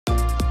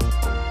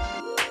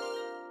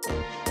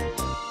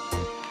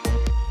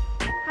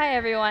Hi,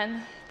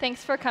 everyone.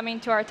 Thanks for coming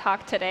to our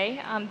talk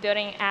today on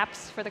building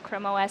apps for the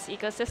Chrome OS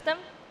ecosystem.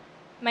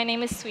 My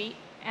name is Sweet,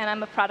 and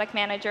I'm a product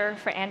manager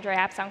for Android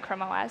apps on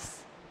Chrome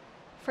OS.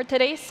 For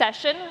today's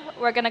session,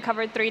 we're going to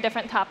cover 3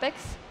 different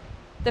topics.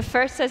 The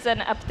first is an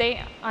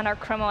update on our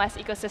Chrome OS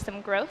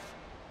ecosystem growth.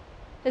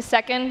 The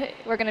second,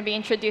 we're going to be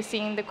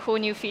introducing the cool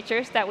new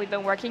features that we've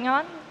been working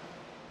on.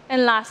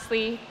 And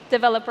lastly,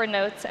 developer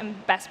notes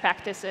and best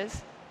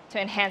practices to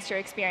enhance your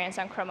experience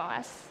on Chrome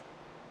OS.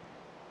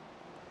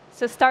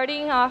 So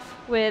starting off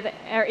with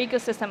our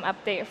ecosystem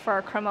update for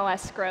our Chrome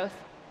OS growth.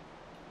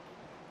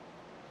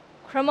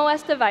 Chrome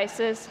OS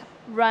devices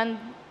run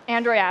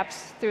Android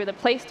apps through the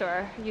Play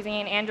Store using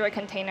an Android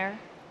container.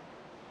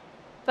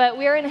 But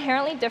we are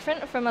inherently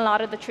different from a lot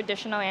of the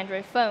traditional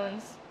Android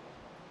phones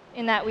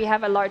in that we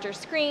have a larger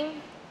screen.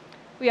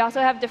 We also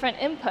have different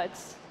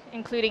inputs,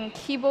 including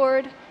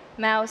keyboard,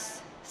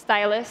 mouse,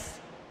 stylus.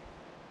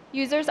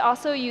 Users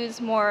also use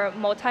more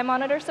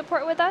multi-monitor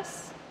support with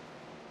us.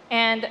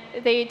 And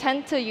they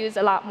tend to use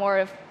a lot more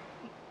of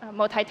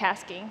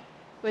multitasking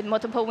with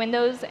multiple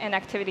windows and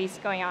activities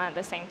going on at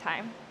the same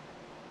time.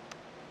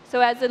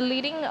 So as a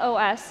leading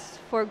OS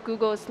for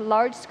Google's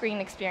large screen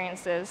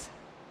experiences,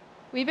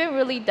 we've been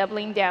really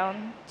doubling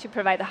down to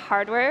provide the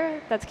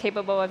hardware that's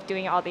capable of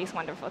doing all these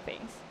wonderful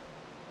things.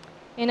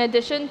 In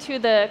addition to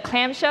the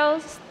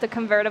clamshells, the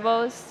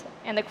convertibles,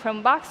 and the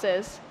Chrome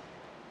boxes,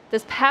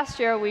 this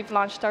past year, we've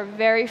launched our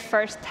very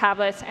first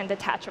tablets and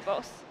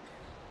detachables.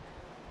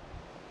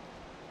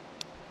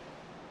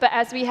 But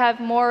as we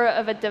have more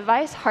of a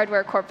device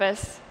hardware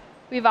corpus,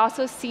 we've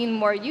also seen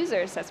more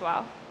users as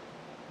well.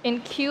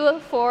 In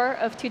Q4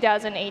 of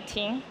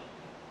 2018,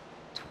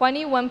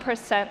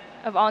 21%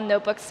 of all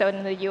notebooks sold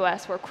in the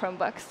US were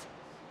Chromebooks.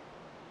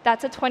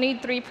 That's a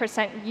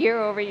 23%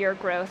 year-over-year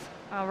growth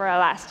over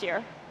last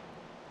year.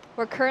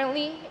 We're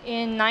currently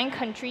in 9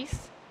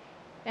 countries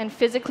and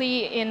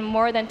physically in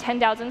more than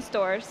 10,000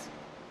 stores.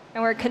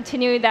 And we're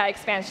continuing that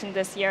expansion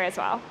this year as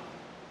well.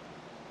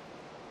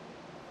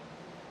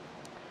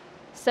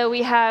 So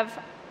we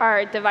have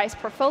our device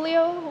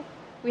portfolio.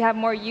 We have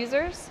more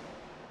users.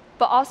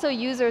 But also,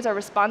 users are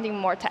responding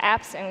more to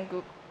apps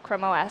in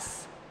Chrome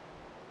OS.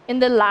 In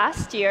the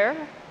last year,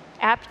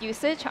 app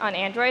usage on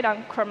Android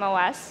on Chrome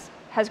OS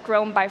has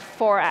grown by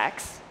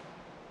 4x.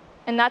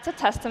 And that's a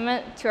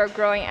testament to our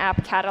growing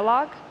app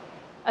catalog,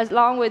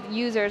 along with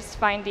users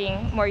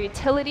finding more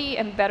utility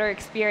and better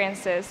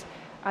experiences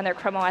on their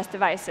Chrome OS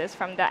devices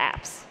from the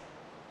apps.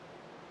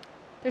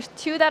 There's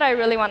 2 that I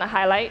really want to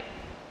highlight.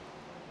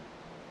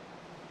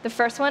 The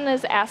first one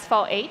is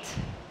Asphalt 8,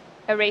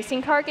 a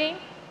racing car game.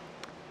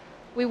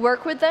 We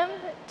work with them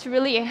to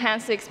really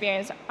enhance the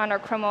experience on our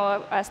Chrome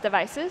OS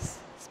devices,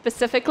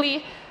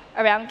 specifically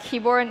around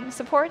keyboard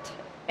support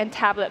and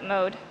tablet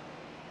mode.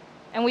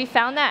 And we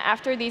found that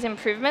after these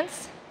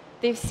improvements,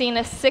 they've seen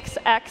a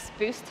 6x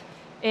boost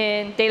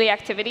in daily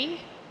activity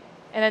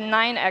and a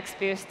 9x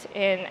boost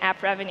in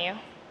app revenue.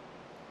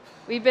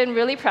 We've been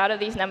really proud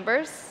of these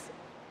numbers,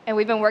 and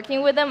we've been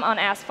working with them on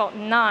Asphalt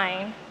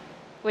 9,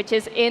 which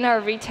is in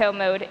our retail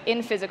mode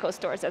in physical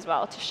stores as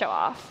well to show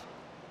off.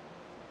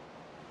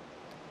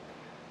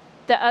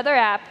 The other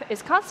app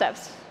is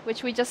Concepts,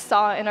 which we just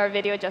saw in our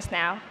video just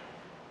now.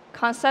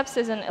 Concepts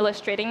is an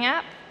illustrating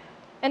app,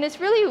 and it's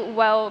really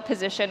well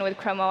positioned with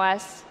Chrome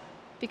OS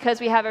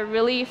because we have a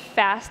really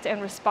fast and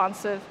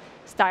responsive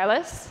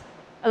stylus,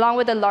 along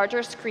with a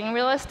larger screen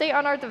real estate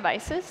on our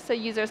devices, so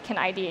users can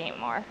ideate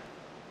more.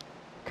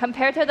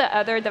 Compared to the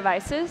other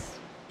devices,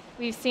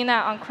 we've seen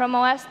that on Chrome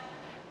OS,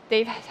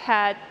 they've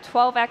had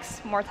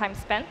 12x more time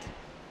spent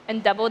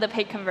and double the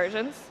paid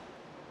conversions.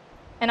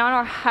 And on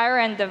our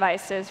higher-end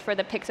devices for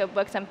the Pixel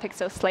Books and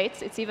Pixel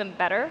Slates, it's even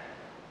better,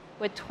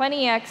 with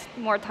 20x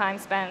more time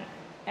spent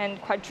and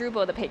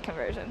quadruple the paid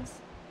conversions.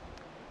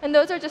 And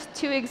those are just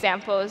 2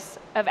 examples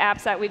of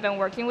apps that we've been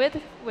working with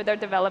our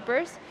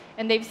developers,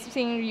 and they've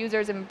seen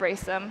users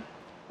embrace them.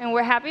 And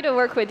we're happy to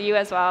work with you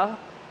as well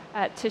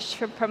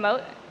to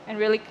promote and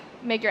really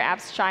make your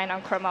apps shine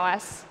on Chrome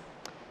OS.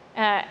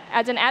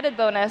 As an added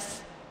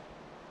bonus,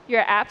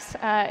 your apps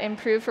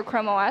improved for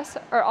Chrome OS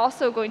are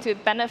also going to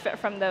benefit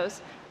from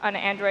those on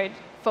Android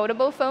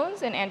foldable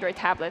phones and Android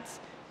tablets.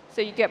 So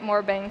you get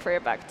more bang for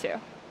your buck, too.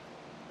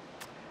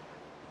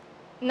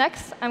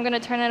 Next, I'm going to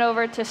turn it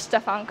over to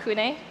Stefan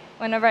Kuhne,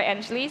 one of our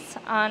eng leads,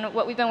 on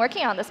what we've been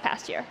working on this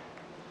past year.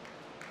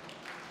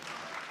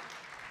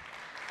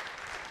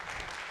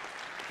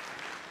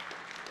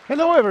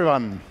 Hello,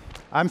 everyone.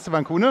 I'm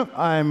Stefan Kuhne.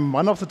 I'm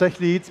one of the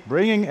tech leads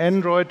bringing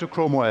Android to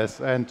Chrome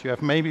OS. And you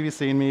have maybe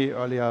seen me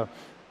earlier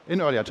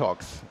in earlier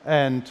talks.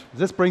 And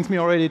this brings me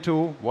already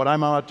to what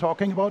I'm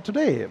talking about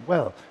today.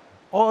 Well,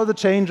 all the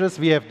changes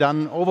we have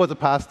done over the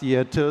past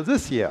year to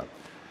this year.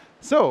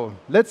 So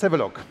let's have a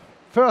look.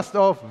 First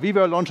off, we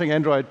were launching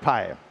Android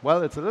Pie.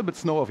 Well, it's a little bit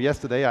snow of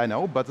yesterday, I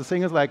know. But the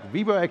thing is, like,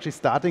 we were actually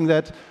starting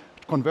that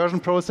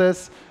conversion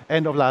process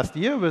end of last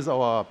year with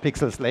our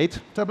Pixel Slate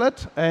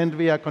tablet. And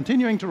we are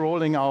continuing to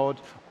rolling out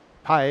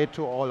Pie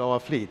to all our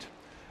fleet.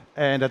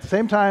 And at the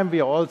same time,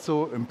 we are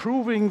also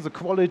improving the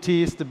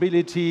quality,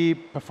 stability,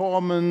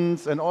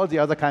 performance, and all the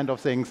other kind of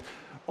things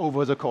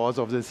over the course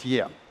of this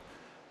year.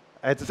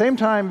 At the same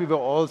time, we were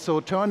also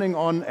turning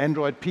on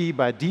Android P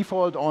by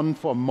default on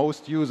for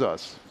most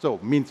users, so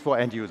means for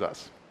end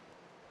users.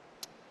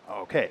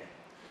 OK.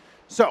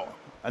 So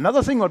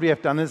another thing what we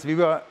have done is we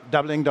were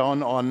doubling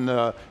down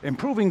on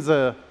improving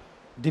the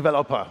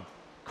developer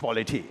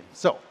quality.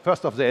 So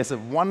first off, there is a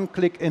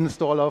one-click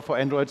installer for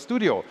Android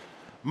Studio.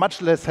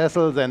 Much less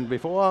hassle than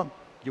before.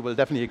 You will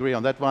definitely agree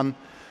on that one.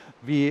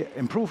 We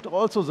improved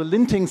also the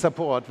linting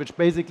support, which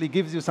basically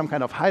gives you some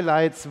kind of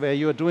highlights where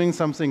you're doing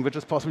something which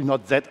is possibly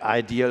not that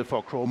ideal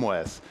for Chrome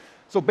OS.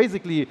 So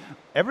basically,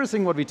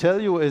 everything what we tell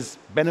you is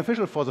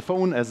beneficial for the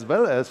phone as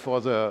well as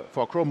for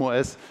Chrome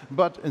OS.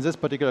 But in this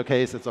particular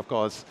case, it's, of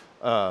course,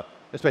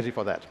 especially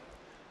for that.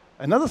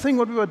 Another thing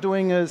what we were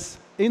doing is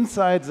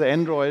inside the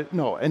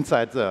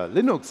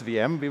Linux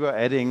VM, we were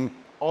adding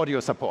audio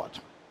support,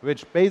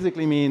 which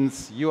basically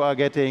means you are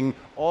getting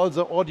all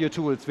the audio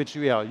tools which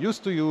we are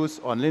used to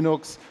use on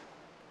Linux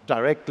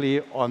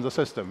directly on the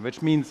system,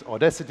 which means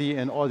Audacity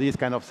and all these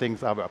kind of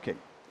things are working.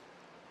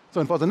 So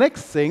and for the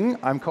next thing,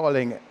 I'm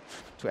calling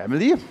to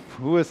Emilie,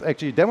 who is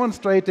actually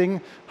demonstrating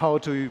how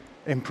to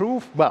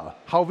improve, well,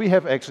 how we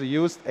have actually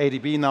used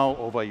ADB now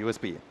over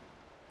USB.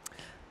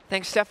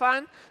 Thanks,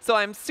 Stefan. So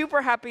I'm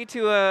super happy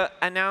to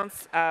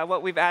announce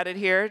what we've added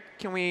here.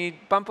 Can we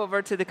bump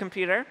over to the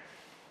computer?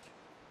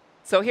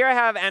 So here I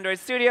have Android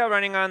Studio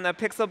running on the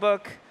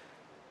Pixelbook.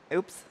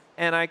 Oops.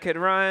 And I could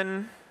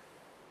run.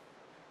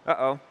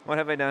 Uh-oh, what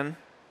have I done?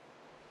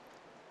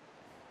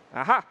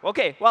 Aha,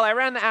 OK. Well, I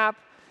ran the app,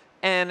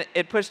 and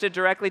it pushed it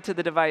directly to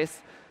the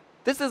device.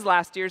 This is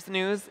last year's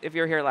news, if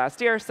you're here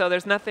last year, so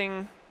there's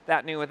nothing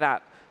that new with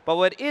that. But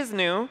what is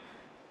new,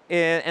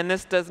 and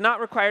this does not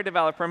require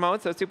developer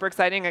mode, so it's super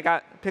exciting. I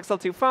got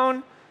Pixel 2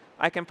 phone.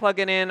 I can plug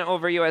it in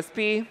over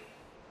USB.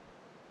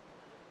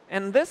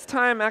 And this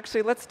time,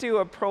 actually, let's do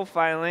a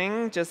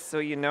profiling, just so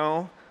you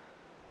know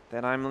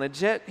that I'm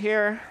legit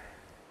here.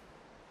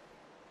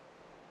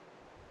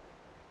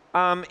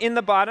 In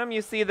the bottom,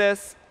 you see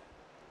this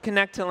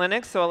connect to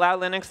Linux, so allow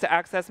Linux to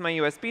access my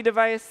USB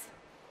device.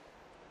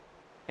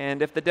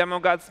 And if the demo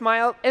god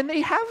smiled, and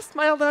they have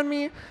smiled on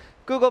me,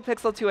 Google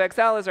Pixel 2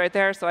 XL is right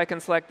there, so I can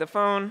select the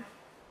phone.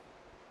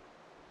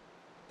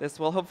 This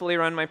will hopefully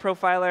run my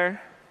profiler.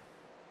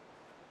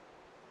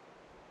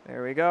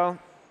 There we go.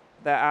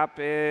 The app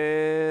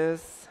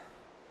is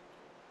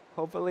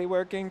hopefully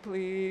working,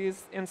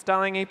 please.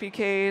 Installing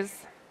APKs.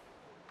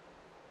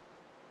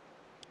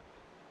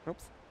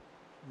 Oops.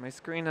 My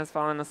screen has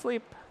fallen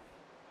asleep.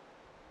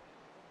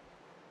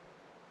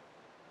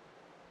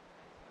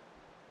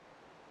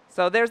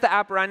 So there's the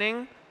app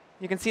running.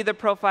 You can see the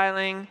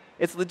profiling.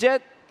 It's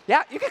legit.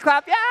 Yeah, you can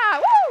clap. Yeah,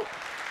 woo!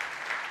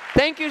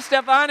 Thank you,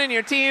 Stefan, and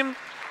your team.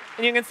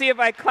 And you can see if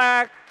I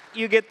clap,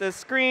 you get the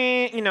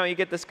screen. You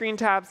get the screen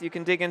tabs. You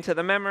can dig into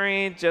the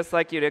memory, just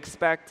like you'd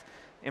expect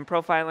in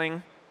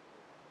profiling.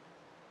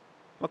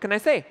 What can I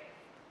say?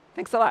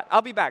 Thanks a lot.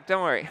 I'll be back.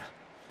 Don't worry.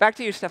 Back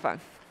to you,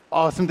 Stefan.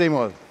 Awesome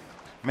demo.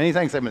 Many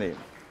thanks, Emilie.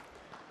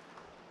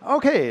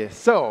 OK,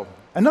 so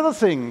another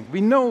thing,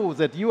 we know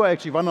that you are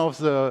actually one of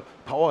the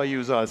power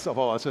users of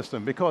our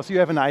system because you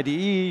have an IDE,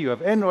 you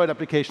have Android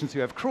applications,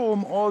 you have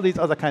Chrome, all these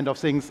other kind of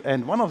things.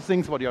 And one of the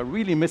things what you're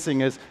really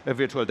missing is a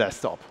virtual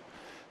desktop.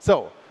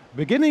 So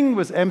beginning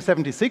with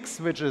M76,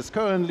 which is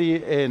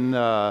currently in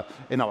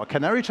our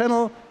Canary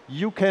channel,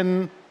 you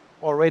can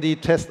already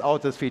test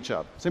out this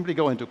feature. Simply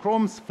go into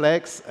Chrome's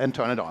flags and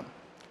turn it on.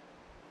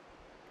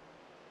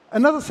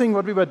 Another thing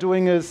what we were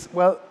doing is,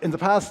 well, in the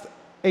past,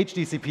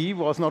 HDCP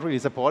was not really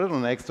supported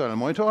on an external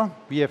monitor.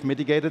 We have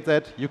mitigated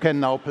that. You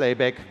can now play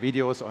back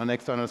videos on an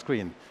external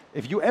screen.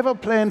 If you ever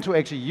plan to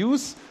actually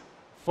use,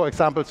 for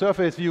example,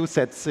 Surface View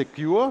set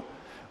secure,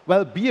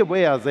 well, be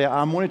aware there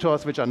are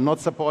monitors which are not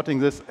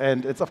supporting this.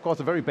 And it's, of course,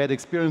 a very bad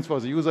experience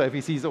for the user if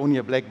he sees only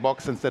a black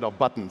box instead of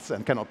buttons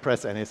and cannot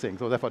press anything.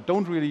 So therefore,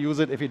 don't really use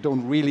it if you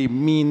don't really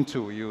mean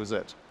to use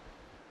it.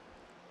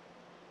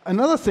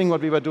 Another thing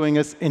what we were doing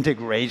is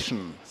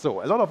integration.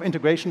 So a lot of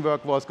integration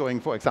work was going,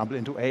 for example,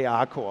 into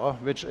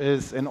ARCore, which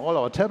is in all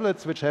our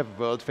tablets which have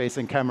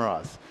world-facing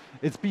cameras.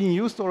 It's being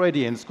used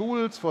already in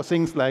schools for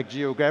things like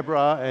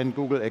GeoGebra and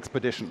Google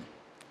Expedition,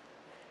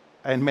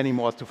 and many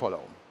more to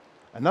follow.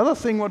 Another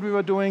thing what we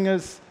were doing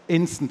is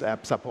instant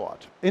app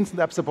support. Instant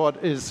app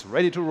support is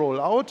ready to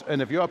roll out,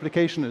 and if your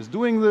application is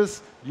doing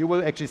this, you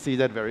will actually see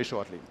that very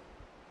shortly.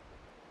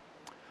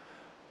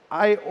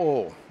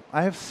 I/O.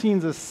 I have seen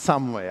this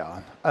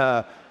somewhere.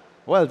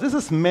 Well, this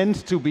is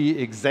meant to be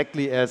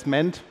exactly as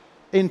meant,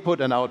 input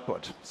and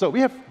output. So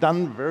we have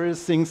done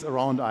various things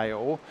around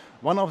I/O.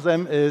 One of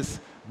them is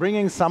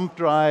bringing thumb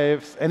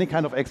drives, any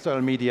kind of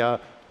external media,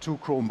 to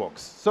Chromebooks.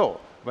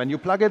 So when you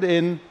plug it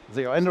in,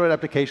 your Android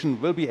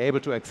application will be able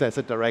to access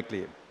it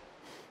directly.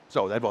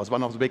 So that was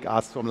one of the big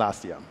asks from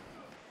last year.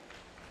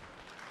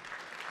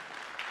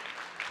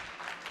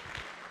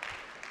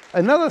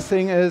 Another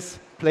thing is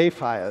play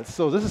files.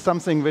 So this is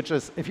something which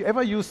is, if you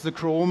ever use the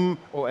Chrome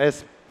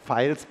OS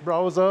files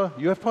browser,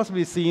 you have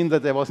possibly seen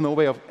that there was no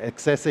way of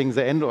accessing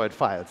the Android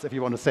files if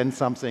you want to send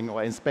something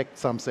or inspect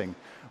something.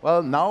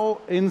 Well,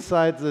 now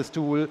inside this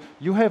tool,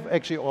 you have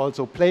actually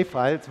also play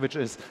files, which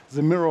is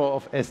the mirror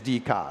of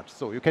SD card.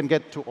 So you can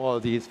get to all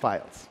these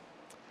files.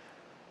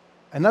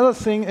 Another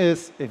thing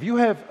is, if you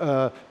have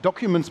a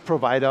documents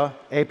provider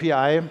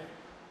API,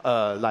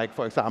 like,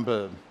 for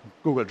example,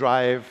 Google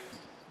Drive,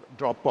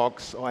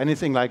 Dropbox, or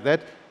anything like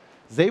that,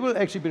 they will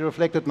actually be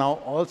reflected now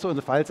also in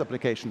the files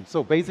application.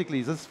 So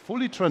basically, this is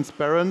fully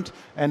transparent,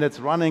 and it's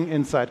running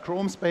inside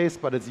Chrome space,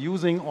 but it's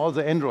using all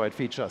the Android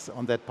features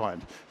on that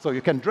point. So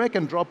you can drag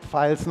and drop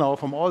files now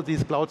from all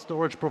these cloud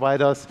storage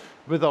providers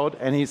without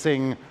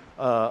anything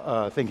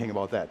thinking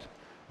about that.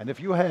 And if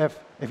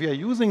you're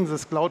using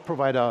this cloud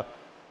provider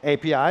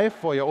API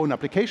for your own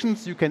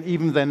applications, you can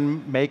even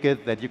then make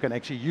it that you can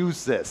actually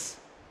use this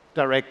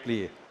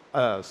directly,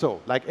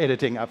 so like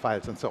editing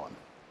files and so on.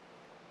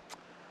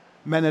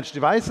 Managed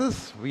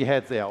devices, we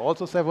had there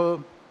also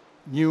several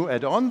new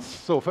add-ons.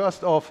 So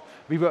first off,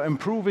 we were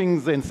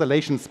improving the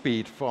installation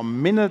speed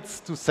from minutes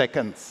to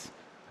seconds.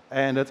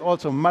 And it's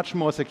also much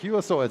more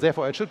secure, so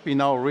therefore it should be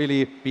now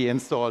really be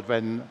installed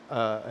when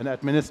an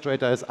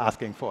administrator is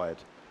asking for it.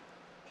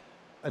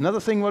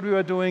 Another thing what we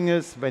were doing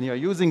is when you're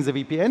using the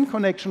VPN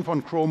connection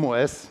from Chrome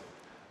OS,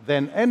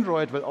 then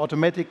Android will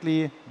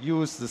automatically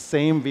use the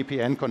same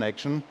VPN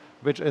connection,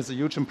 which is a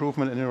huge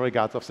improvement in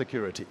regards of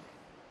security.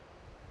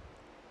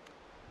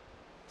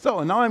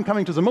 So now I'm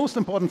coming to the most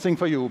important thing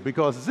for you,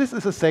 because this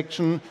is a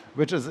section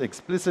which is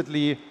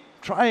explicitly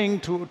trying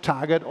to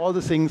target all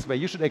the things where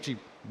you should actually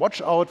watch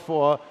out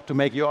for to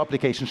make your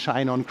application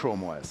shine on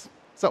Chrome OS.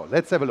 So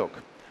let's have a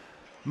look.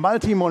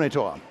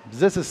 Multi-monitor.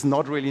 This is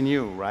not really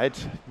new,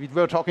 right? We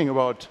were talking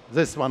about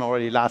this one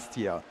already last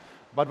year.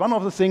 But one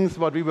of the things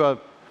what we were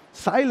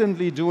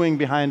silently doing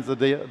behind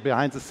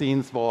the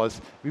scenes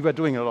was we were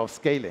doing a lot of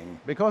scaling.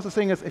 Because the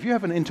thing is, if you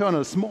have an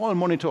internal small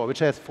monitor which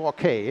has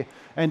 4K,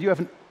 and you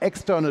have an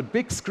external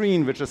big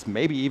screen which is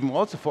maybe even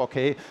also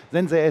 4K,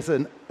 then there is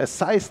a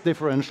size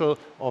differential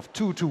of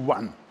 2 to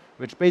 1,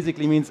 which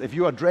basically means if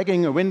you are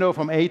dragging a window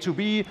from A to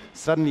B,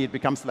 suddenly it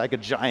becomes like a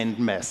giant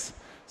mess.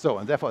 So,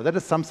 and therefore, that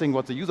is something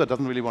what the user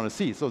doesn't really want to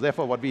see. So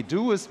therefore, what we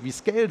do is we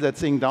scale that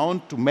thing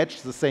down to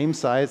match the same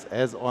size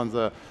as on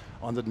the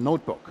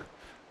notebook.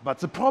 But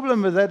the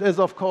problem with that is,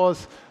 of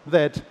course,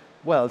 that,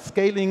 well,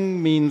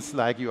 scaling means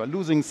like you are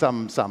losing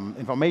some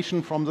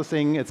information from the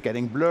thing. It's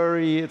getting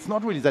blurry. It's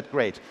not really that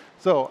great.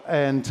 So,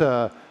 and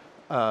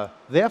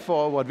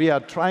therefore, what we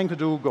are trying to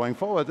do going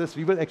forward is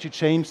we will actually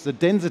change the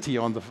density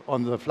on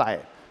the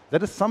fly.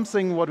 That is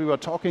something what we were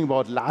talking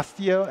about last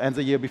year and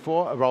the year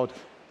before about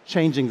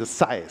changing the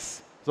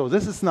size. So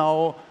this is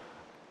now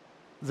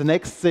the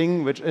next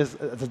thing, which is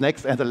the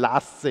next and the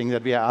last thing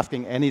that we are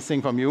asking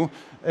anything from you,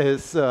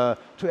 is to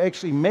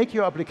actually make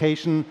your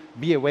application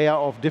be aware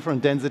of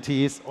different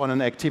densities on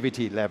an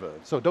activity level.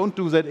 So don't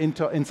do that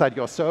inside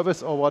your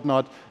service or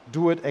whatnot.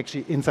 Do it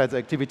actually inside the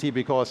activity,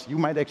 because you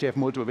might actually have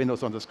multiple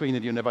windows on the screen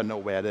and you never know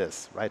where it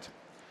is, right?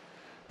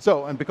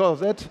 So, and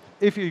because of that,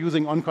 if you're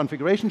using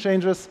on-configuration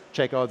changes,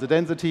 check out the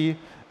density,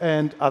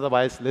 and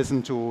otherwise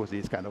listen to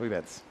these kind of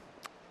events.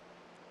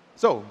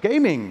 So,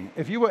 gaming.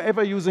 If you were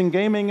ever using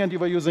gaming and you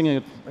were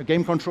using a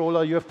game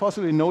controller, you have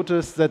possibly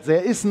noticed that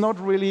there is not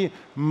really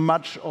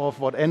much of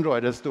what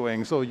Android is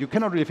doing. So you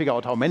cannot really figure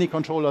out how many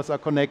controllers are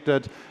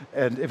connected.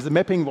 And if the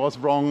mapping was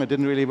wrong, it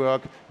didn't really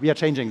work. We are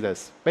changing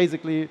this.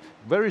 Basically,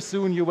 very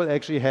soon you will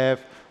actually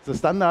have the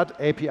standard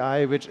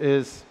API, which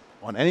is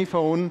on any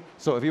phone.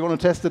 So if you want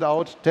to test it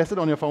out, test it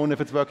on your phone. If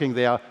it's working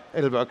there,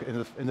 it'll work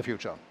in the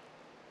future.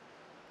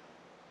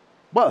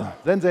 Well,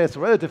 then there's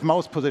relative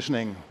mouse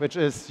positioning, which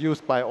is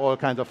used by all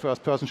kinds of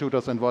first-person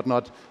shooters and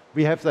whatnot.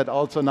 We have that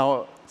also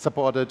now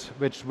supported,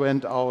 which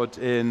went out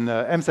in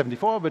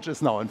M74, which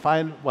is now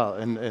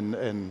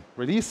in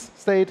release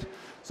state.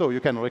 So you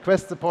can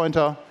request the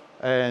pointer,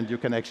 and you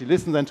can actually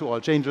listen then to all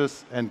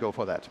changes and go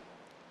for that.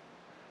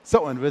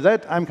 So, and with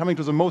that, I'm coming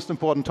to the most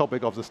important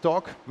topic of this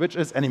talk, which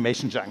is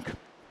animation junk.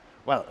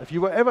 Well, if you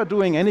were ever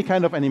doing any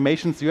kind of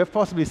animations, you have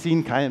possibly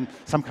seen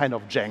some kind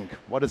of jank.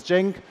 What is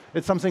jank?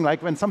 It's something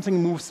like when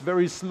something moves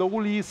very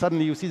slowly,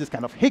 suddenly you see this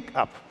kind of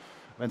hiccup,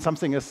 when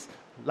something is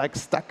like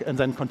stuck and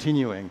then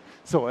continuing.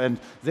 So, and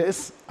there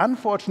is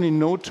unfortunately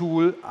no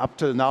tool up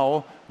till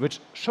now which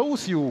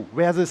shows you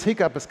where this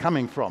hiccup is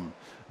coming from.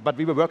 But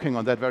we were working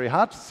on that very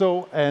hard.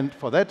 So, and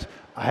for that,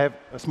 I have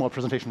a small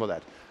presentation for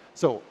that.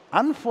 So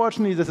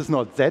unfortunately, this is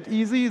not that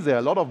easy. There are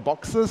a lot of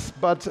boxes,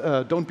 but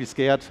don't be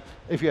scared.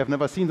 If you have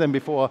never seen them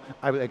before,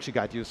 I will actually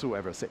guide you through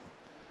everything.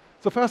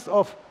 So first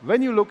off,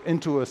 when you look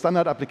into a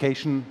standard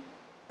application,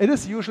 it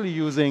is usually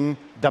using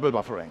double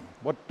buffering.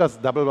 What does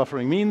double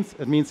buffering mean?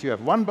 It means you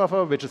have one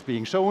buffer which is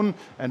being shown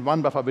and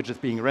one buffer which is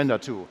being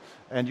rendered to.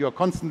 And you are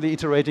constantly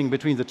iterating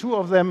between the two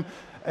of them.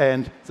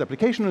 And the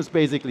application is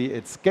basically,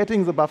 it's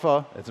getting the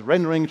buffer, it's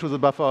rendering to the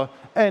buffer,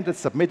 and it's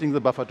submitting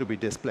the buffer to be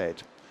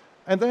displayed.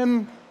 And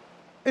then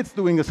it's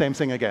doing the same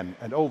thing again,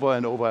 and over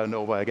and over and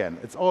over again.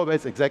 It's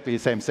always exactly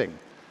the same thing.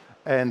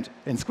 And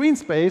in screen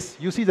space,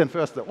 you see then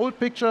first the old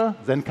picture,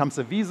 then comes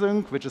the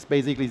vsync, which is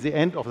basically the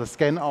end of the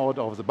scan out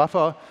of the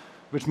buffer,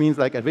 which means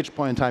like at which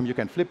point in time you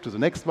can flip to the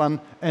next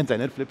one, and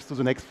then it flips to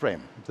the next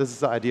frame. This is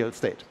the ideal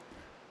state.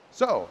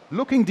 So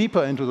looking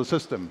deeper into the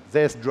system,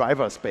 there's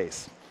driver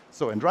space.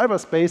 So in driver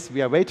space,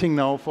 we are waiting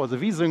now for the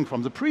vsync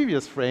from the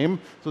previous frame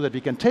so that we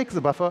can take the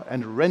buffer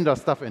and render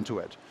stuff into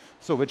it.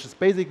 So which is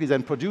basically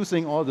then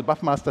producing all the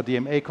buffmaster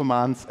DMA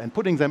commands and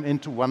putting them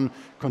into one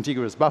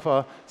contiguous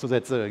buffer so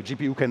that the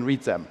GPU can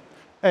read them,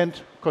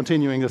 and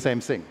continuing the same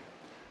thing.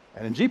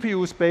 And in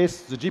GPU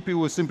space, the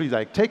GPU is simply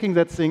like taking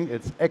that thing,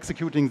 it's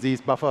executing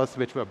these buffers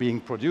which were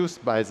being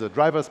produced by the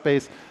driver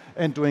space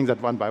and doing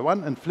that one by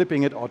one and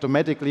flipping it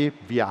automatically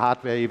via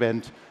hardware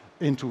event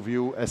into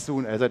view as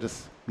soon as it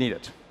is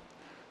needed.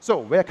 So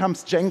where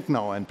comes Jenk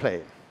now in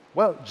play?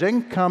 Well,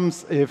 Jenk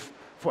comes if,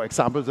 for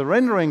example, the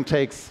rendering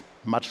takes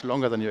much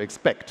longer than you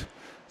expect.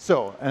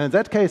 So, and in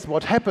that case,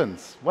 what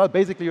happens? Well,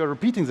 basically, you're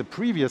repeating the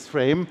previous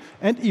frame,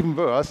 and even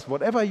worse,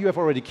 whatever you have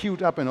already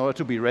queued up in order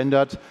to be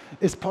rendered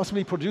is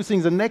possibly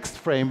producing the next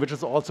frame, which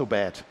is also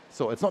bad.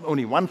 So it's not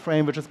only one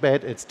frame which is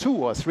bad, it's 2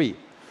 or 3.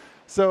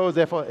 So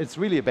therefore, it's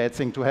really a bad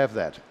thing to have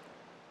that.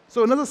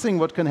 So another thing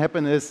what can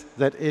happen is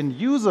that in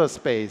user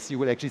space, you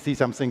will actually see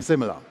something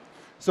similar.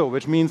 So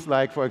which means,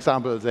 like, for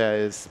example, there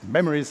is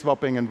memory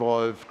swapping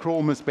involved.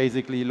 Chrome is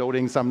basically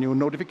loading some new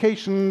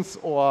notifications,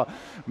 or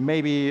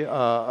maybe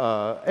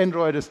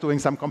Android is doing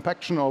some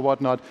compaction or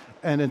whatnot.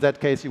 And in that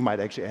case, you might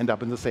actually end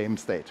up in the same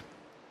state.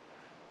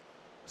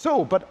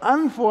 So, but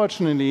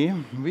unfortunately,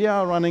 we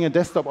are running a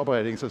desktop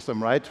operating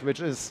system, right, which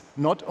is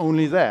not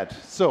only that.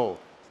 So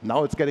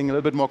now it's getting a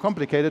little bit more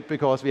complicated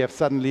because we have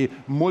suddenly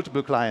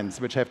multiple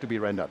clients which have to be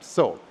rendered.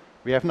 So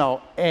we have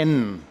now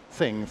n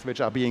things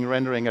which are being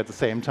rendering at the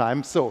same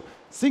time. So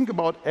think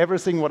about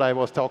everything what I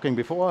was talking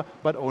before,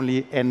 but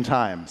only n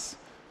times.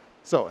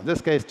 So in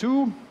this case,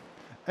 2.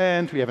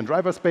 And we have in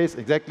driver space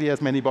exactly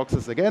as many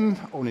boxes again,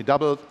 only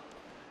doubled.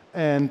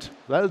 And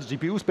well, the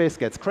GPU space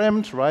gets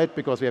crammed, right,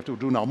 because we have to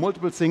do now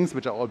multiple things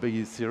which are all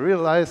being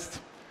serialized.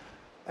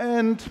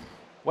 And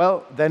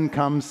well, then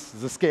comes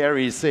the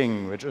scary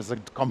thing, which is a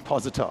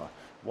compositor.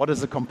 What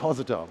is a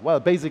compositor? Well,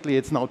 basically,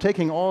 it's now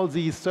taking all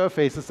these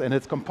surfaces and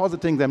it's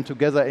compositing them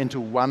together into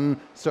one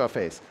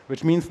surface,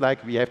 which means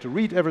like we have to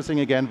read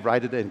everything again,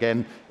 write it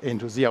again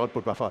into the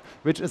output buffer,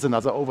 which is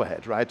another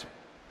overhead, right?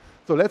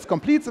 So let's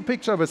complete the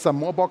picture with some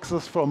more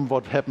boxes from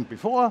what happened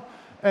before.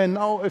 And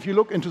now if you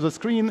look into the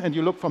screen and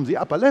you look from the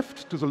upper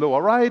left to the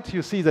lower right,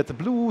 you see that the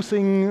blue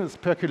thing is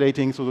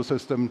percolating through the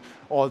system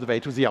all the way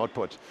to the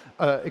output,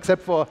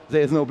 except for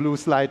there is no blue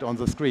slide on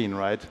the screen,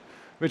 right?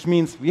 Which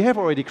means we have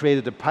already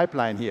created a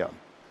pipeline here.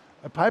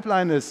 A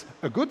pipeline is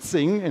a good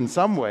thing in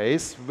some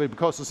ways,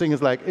 because the thing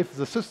is like, if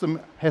the system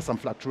has some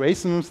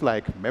fluctuations,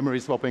 like memory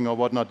swapping or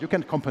whatnot, you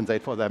can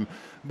compensate for them.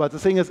 But the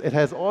thing is, it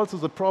has also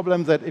the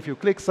problem that if you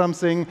click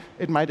something,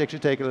 it might actually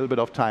take a little bit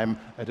of time,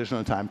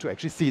 additional time, to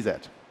actually see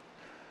that.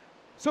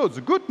 So the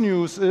good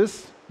news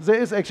is,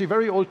 there is actually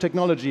very old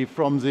technology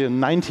from the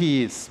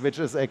 90s, which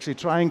is actually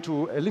trying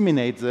to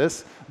eliminate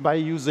this by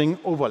using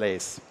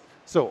overlays.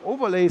 So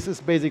overlays is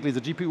basically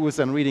the GPU is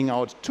then reading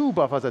out 2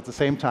 buffers at the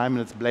same time,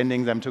 and it's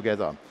blending them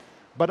together.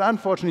 But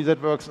unfortunately,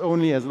 that works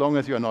only as long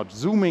as you're not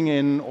zooming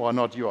in or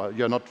not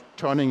you're not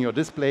turning your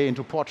display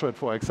into portrait,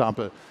 for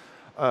example.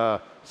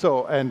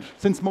 And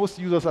since most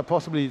users are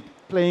possibly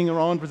playing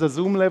around with a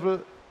zoom level,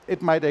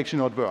 it might actually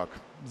not work.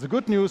 The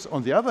good news,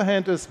 on the other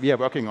hand, is we are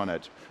working on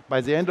it.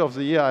 By the end of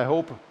the year, I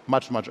hope,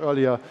 much, much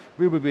earlier,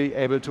 we will be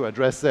able to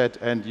address that,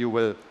 and you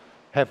will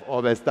have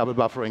always double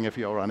buffering if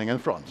you're running in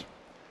front.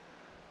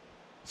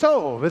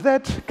 So with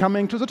that,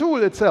 coming to the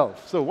tool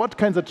itself. So what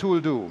can the tool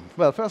do?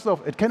 Well, first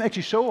off, it can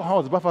actually show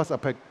how the buffers are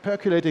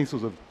percolating through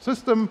the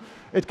system.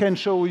 It can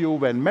show you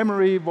when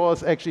memory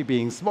was actually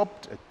being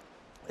swapped.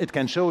 It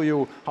can show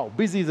you how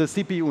busy the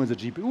CPU and the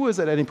GPU is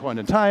at any point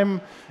in time.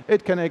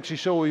 It can actually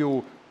show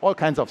you all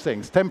kinds of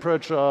things,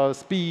 temperature,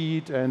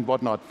 speed, and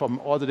whatnot, from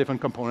all the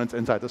different components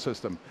inside the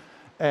system.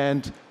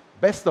 And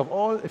best of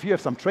all, if you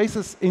have some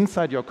traces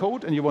inside your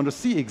code and you want to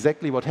see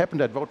exactly what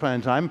happened at what point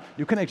in time,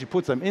 you can actually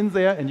put them in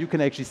there, and you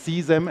can actually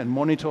see them and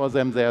monitor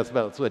them there as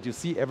well, so that you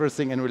see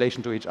everything in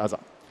relation to each other.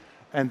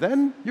 And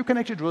then you can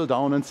actually drill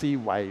down and see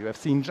why you have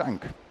seen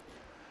junk.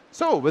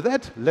 So with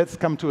that, let's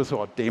come to a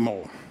short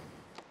demo.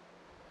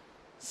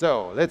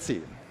 So let's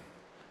see.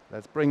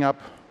 Let's bring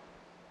up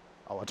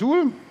our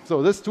tool.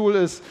 So this tool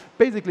is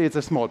basically, it's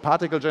a small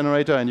particle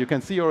generator, and you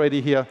can see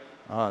already here.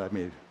 Let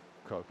me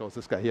close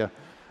this guy here.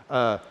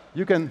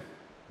 You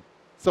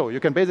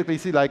can basically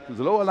see, like,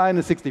 the lower line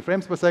is 60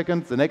 frames per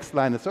second, the next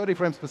line is 30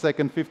 frames per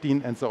second,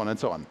 15, and so on and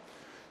so on.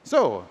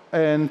 So,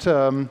 and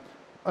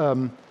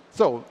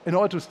so in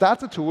order to start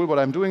the tool, what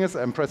I'm doing is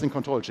I'm pressing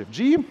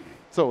Ctrl-Shift-G.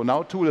 So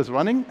now tool is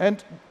running,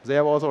 and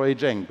there was already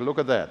Jenk. Look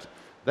at that.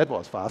 That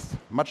was fast,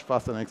 much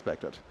faster than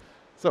expected.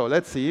 So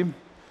let's see.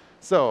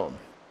 So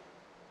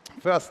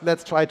first,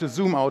 let's try to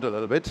zoom out a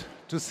little bit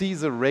to see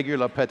the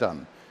regular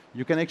pattern.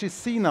 You can actually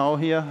see now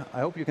here, I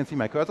hope you can see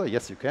my cursor.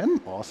 Yes, you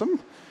can. Awesome.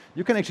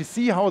 you can actually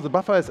see how the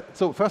buffer is.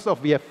 So first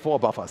off, we have 4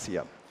 buffers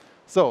here.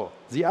 So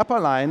the upper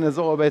line is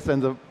always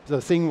then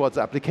the thing what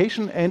the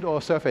application and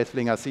or surface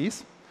flinger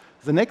sees.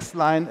 The next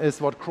line is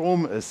what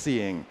Chrome is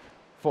seeing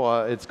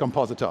for its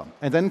compositor.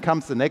 And then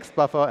comes the next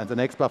buffer, and the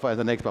next buffer, and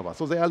the next buffer.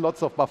 So there are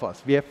lots of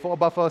buffers. We have 4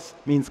 buffers,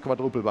 means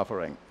quadruple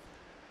buffering.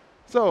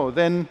 So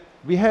then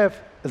we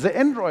have the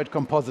Android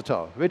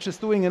compositor, which is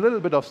doing a little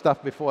bit of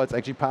stuff before it's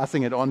actually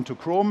passing it on to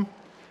Chrome.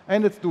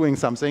 And it's doing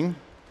something.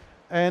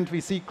 And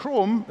we see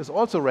Chrome is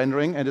also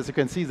rendering. And as you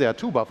can see, there are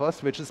 2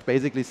 buffers, which is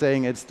basically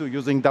saying it's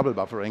using double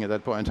buffering at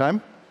that point in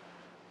time.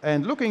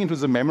 And looking into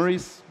the memory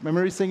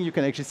thing, you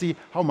can actually see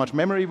how much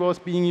memory was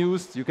being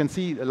used. You can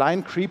see a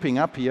line creeping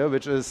up here,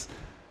 which is,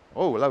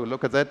 oh,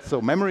 look at that. So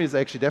memory is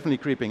actually definitely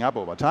creeping up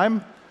over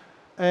time.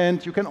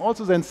 And you can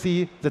also then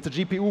see that the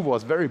GPU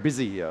was very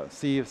busy here.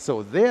 See,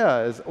 so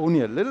there is only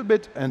a little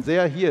bit, and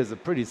here is a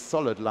pretty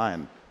solid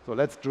line. So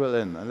let's drill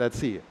in, and let's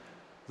see.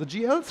 The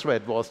GL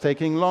thread was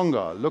taking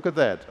longer. Look at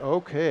that.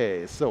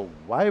 OK, so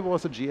why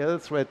was the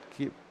GL thread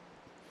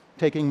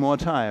taking more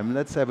time?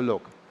 Let's have a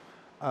look.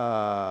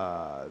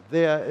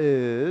 There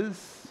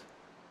is,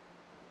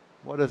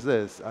 what is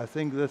this? I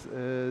think this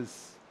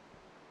is,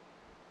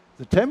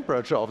 the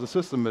temperature of the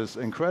system is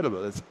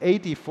incredible. It's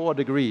 84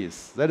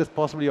 degrees. That is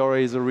possibly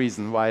already the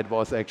reason why it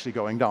was actually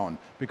going down,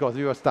 because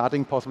we were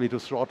starting possibly to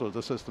throttle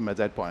the system at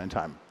that point in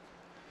time.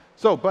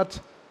 So, but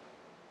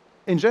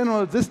in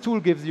general, this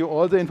tool gives you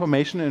all the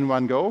information in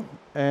one go,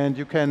 and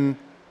you can,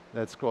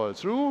 let's scroll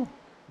through,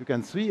 you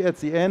can see at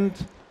the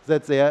end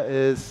that there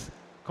is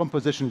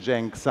composition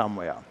jank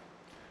somewhere.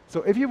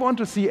 So if you want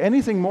to see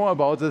anything more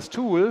about this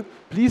tool,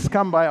 please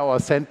come by our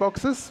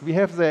sandboxes. We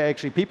have there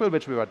actually people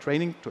which we were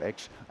training to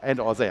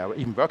and/or they are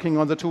even working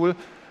on the tool,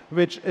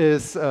 which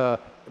are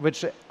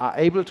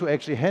able to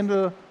actually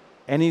handle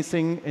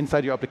anything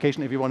inside your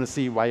application if you want to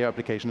see why your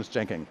application is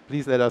janking.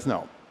 Please let us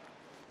know.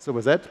 So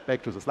with that,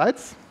 back to the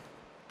slides.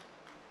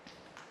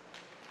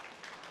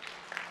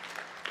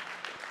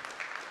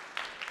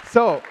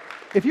 So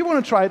if you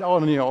want to try it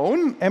out on your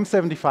own,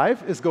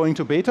 M75 is going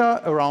to beta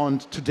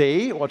around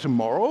today or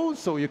tomorrow.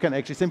 So you can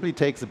actually simply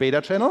take the beta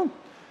channel,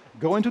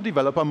 go into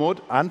developer mode.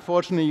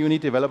 Unfortunately, you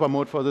need developer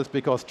mode for this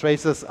because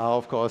traces are,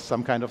 of course,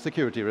 some kind of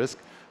security risk.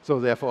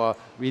 So therefore,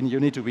 you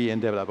need to be in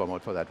developer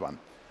mode for that one.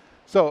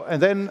 So, and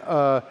then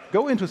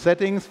go into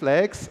settings,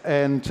 flags,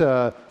 and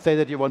say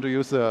that you want to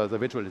use the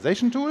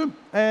visualization tool.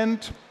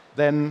 And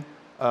then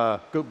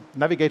go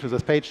navigate to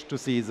this page to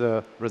see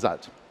the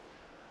result.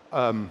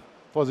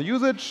 For the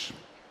usage,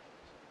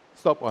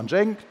 stop on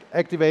jank,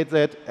 activate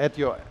that, add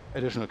your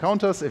additional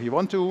counters if you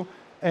want to,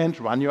 and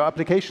run your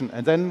application.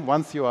 And then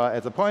once you are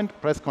at the point,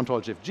 press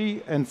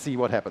Ctrl-Shift-G and see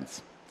what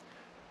happens.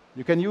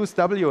 You can use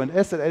W and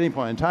S at any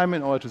point in time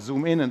in order to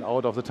zoom in and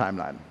out of the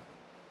timeline.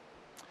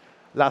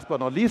 Last but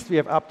not least, we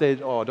have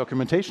updated our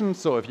documentation.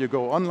 So if you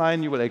go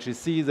online, you will actually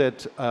see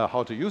that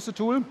how to use the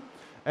tool.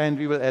 And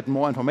we will add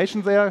more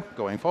information there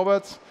going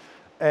forwards.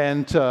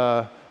 And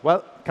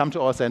well, come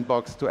to our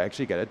sandbox to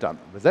actually get it done.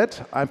 With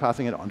that, I'm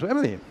passing it on to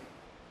Emilie.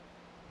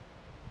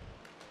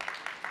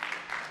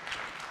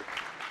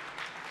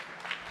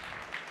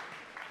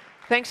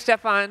 Thanks,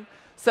 Stefan.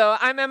 So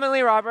I'm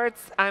Emilie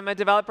Roberts. I'm a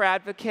developer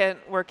advocate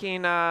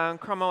working on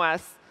Chrome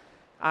OS.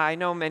 I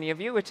know many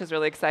of you, which is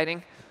really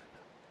exciting.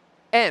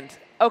 And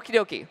okie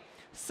dokie.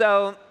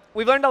 So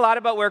we've learned a lot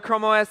about where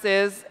Chrome OS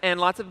is and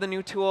lots of the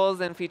new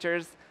tools and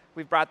features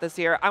we've brought this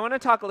year. I want to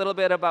talk a little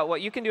bit about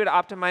what you can do to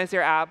optimize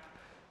your app,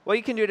 what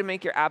you can do to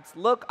make your apps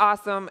look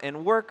awesome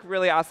and work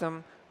really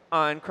awesome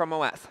on Chrome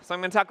OS. So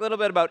I'm going to talk a little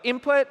bit about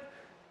input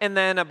and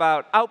then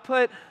about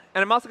output.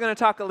 And I'm also going to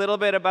talk a little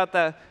bit about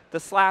the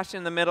slash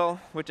in the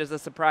middle, which is a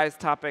surprise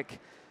topic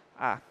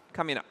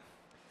coming up.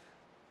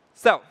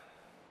 So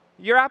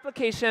your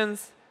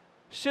applications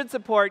should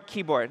support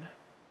keyboard.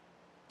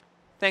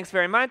 Thanks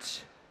very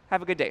much.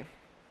 Have a good day.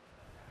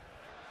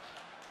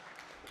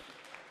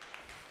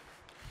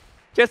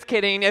 Just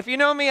kidding. If you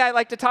know me, I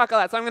like to talk a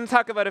lot, so I'm going to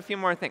talk about a few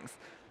more things.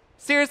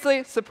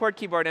 Seriously, support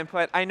keyboard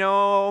input. I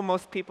know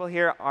most people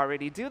here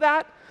already do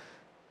that.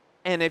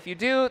 And if you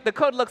do, the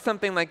code looks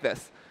something like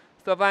this.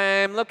 So if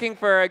I'm looking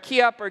for a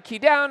key up or key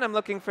down, I'm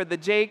looking for the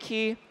J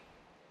key.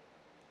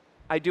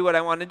 I do what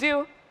I want to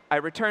do. I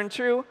return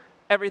true.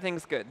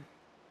 Everything's good.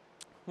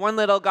 One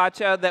little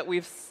gotcha that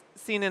we've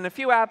seen in a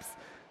few apps,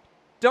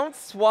 don't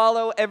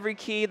swallow every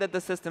key that the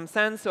system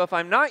sends. So if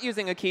I'm not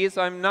using a key,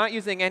 so I'm not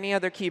using any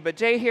other key but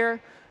J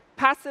here,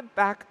 pass it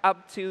back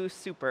up to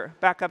super,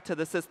 back up to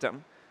the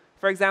system.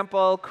 For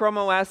example, Chrome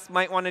OS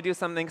might want to do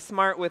something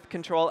smart with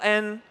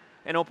Control-N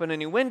and open a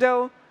new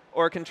window,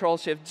 or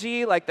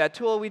Control-Shift-G, like that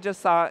tool we just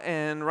saw,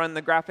 and run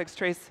the graphics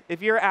trace.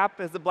 If your app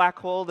is a black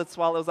hole that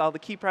swallows all the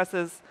key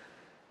presses,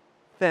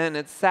 then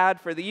it's sad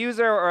for the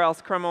user, or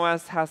else Chrome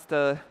OS has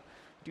to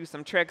do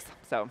some tricks.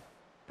 So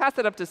pass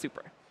it up to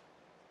super.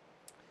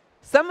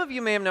 Some of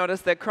you may have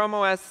noticed that Chrome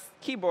OS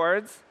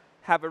keyboards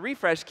have a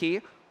refresh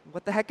key.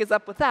 What the heck is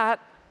up with that?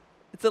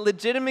 It's a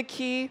legitimate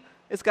key.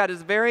 It's got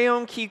its very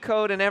own key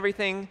code and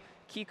everything,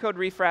 key code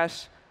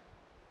refresh.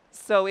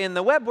 So in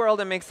the web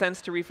world, it makes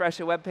sense to refresh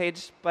a web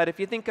page. But if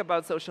you think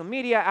about social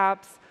media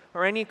apps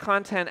or any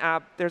content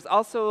app, there's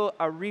also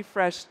a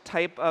refresh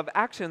type of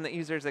action that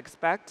users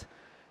expect.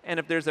 And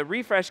if there's a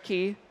refresh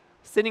key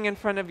sitting in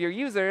front of your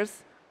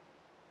users,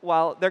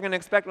 well, they're going to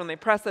expect when they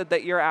press it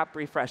that your app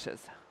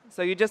refreshes.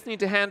 So you just need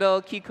to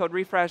handle key code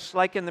refresh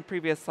like in the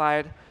previous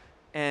slide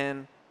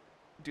and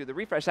do the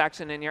refresh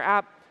action in your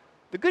app.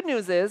 The good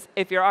news is,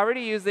 if you're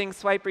already using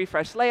swipe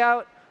refresh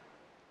layout,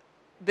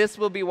 this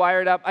will be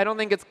wired up. I don't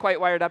think it's quite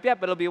wired up yet,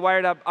 but it'll be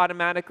wired up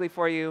automatically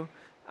for you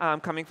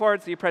coming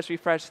forward. So you press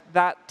refresh,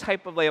 that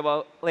type of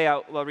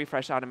layout will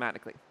refresh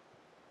automatically.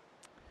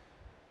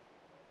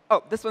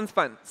 Oh, this one's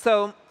fun.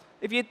 So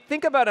if you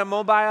think about a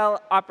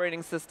mobile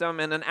operating system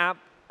and an app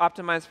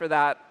optimized for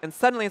that, and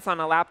suddenly it's on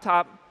a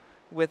laptop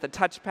with a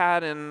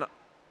touchpad and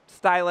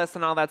stylus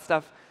and all that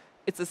stuff,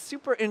 it's a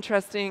super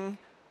interesting,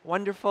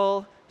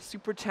 wonderful,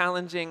 super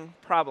challenging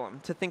problem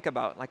to think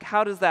about. Like,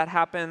 how does that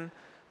happen?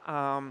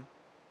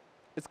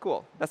 It's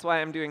cool. That's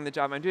why I'm doing the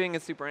job I'm doing.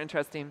 It's super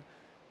interesting.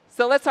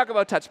 So let's talk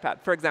about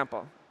touchpad, for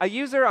example. A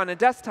user on a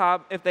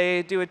desktop, if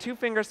they do a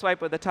 2-finger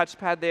swipe with a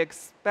touchpad, they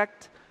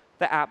expect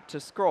the app to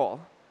scroll.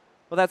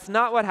 Well, that's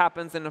not what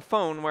happens in a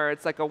phone, where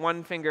it's like a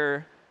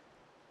 1-finger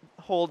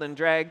hold and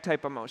drag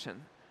type of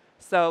motion.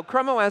 So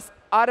Chrome OS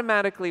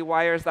automatically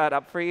wires that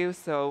up for you.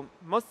 So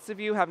most of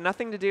you have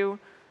nothing to do.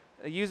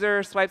 A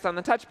user swipes on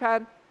the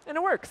touchpad, and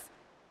it works.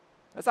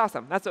 That's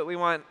awesome. That's what we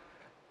want.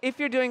 If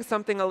you're doing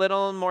something a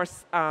little more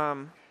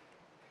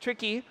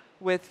tricky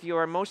with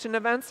your motion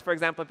events, for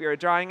example, if you're a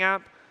drawing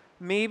app,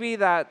 maybe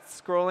that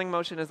scrolling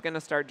motion is going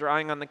to start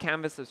drawing on the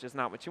canvas, which is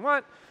not what you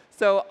want.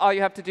 So all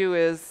you have to do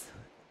is,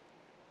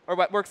 or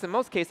what works in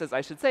most cases,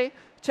 I should say,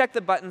 check the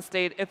button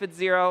state. If it's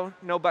 0,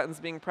 no buttons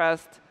being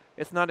pressed,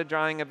 it's not a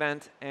drawing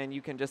event, and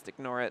you can just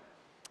ignore it.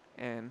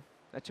 And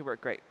that should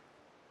work great.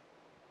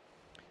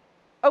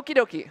 Okie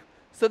dokie.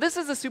 So this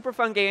is a super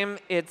fun game.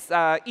 It's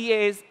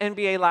EA's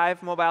NBA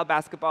Live mobile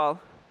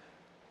basketball.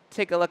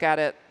 Take a look at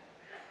it.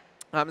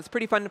 It's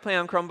pretty fun to play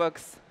on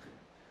Chromebooks.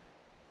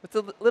 It's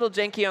a little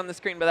janky on the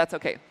screen, but that's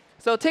OK.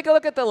 So take a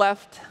look at the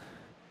left,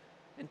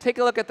 and take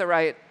a look at the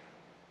right.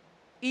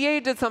 EA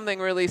did something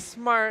really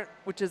smart,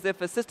 which is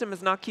if a system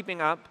is not keeping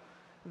up,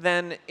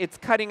 then it's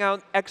cutting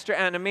out extra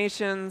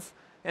animations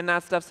and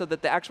that stuff so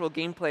that the actual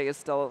gameplay is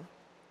still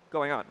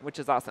going on, which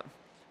is awesome.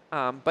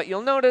 But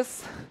you'll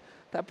notice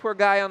that poor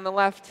guy on the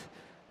left,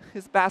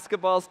 his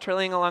basketball's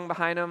trailing along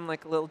behind him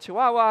like a little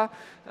chihuahua.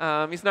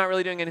 He's not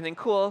really doing anything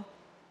cool.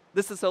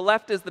 So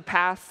left is the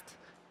past,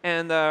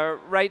 and the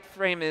right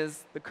frame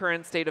is the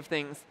current state of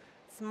things.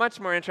 It's much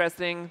more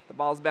interesting. The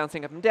ball's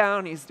bouncing up and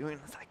down. He's doing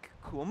like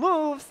cool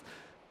moves.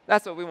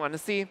 That's what we want to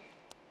see.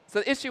 So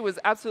the issue was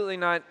absolutely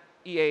not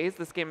EA's.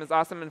 This game is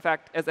awesome. In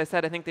fact, as I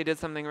said, I think they did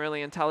something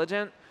really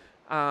intelligent.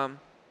 The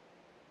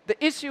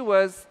issue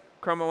was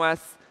Chrome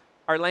OS.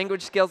 Our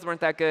language skills weren't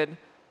that good.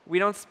 We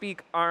don't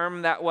speak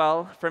ARM that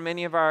well for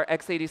many of our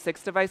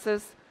x86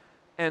 devices.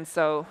 And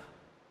so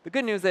the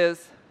good news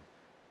is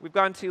we've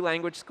gone to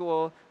language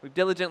school. We've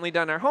diligently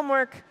done our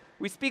homework.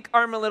 We speak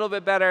ARM a little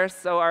bit better,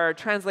 so our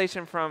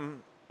translation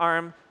from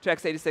ARM to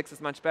x86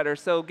 is much better.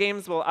 So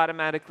games will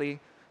automatically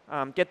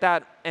get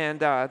that. And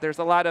there's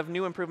a lot of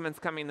new improvements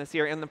coming this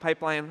year in the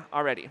pipeline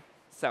already.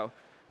 So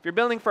if you're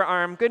building for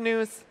ARM, good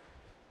news.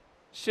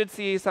 Should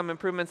see some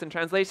improvements in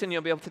translation.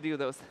 You'll be able to do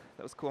those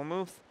cool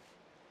moves.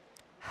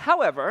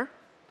 However,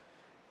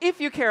 if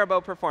you care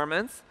about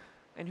performance,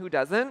 and who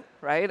doesn't,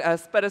 right?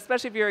 But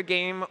especially if you're a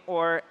game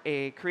or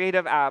a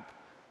creative app,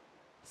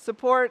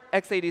 support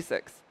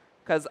x86.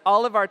 Because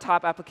all of our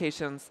top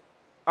applications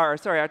our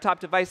top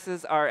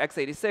devices are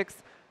x86.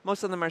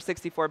 Most of them are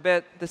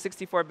 64-bit. The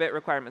 64-bit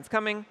requirement's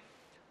coming.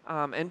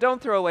 And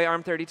don't throw away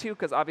ARM32,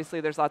 because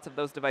obviously there's lots of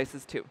those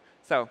devices too.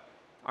 So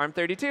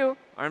ARM32,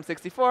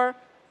 ARM64,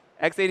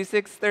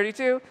 x86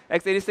 32,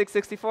 x86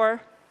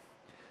 64.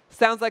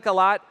 Sounds like a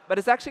lot, but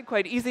it's actually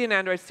quite easy in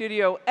Android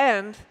Studio.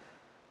 And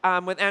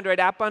with Android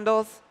app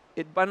bundles,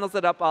 it bundles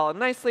it up all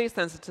nicely,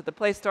 sends it to the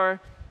Play Store.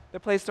 The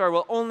Play Store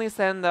will only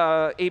send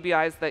the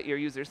ABIs that your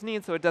users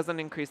need, so it doesn't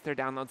increase their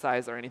download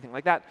size or anything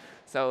like that.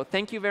 So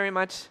thank you very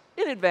much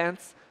in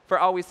advance for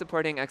always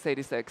supporting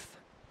x86.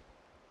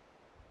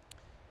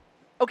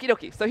 Okie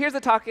dokie. So here's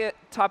a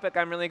topic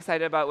I'm really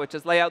excited about, which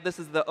is layout. This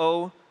is the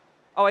O.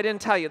 Oh, I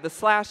didn't tell you. The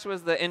slash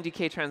was the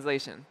NDK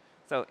translation.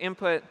 So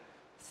input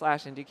 /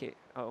 NDK.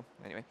 Oh,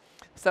 anyway.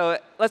 So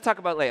let's talk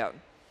about layout.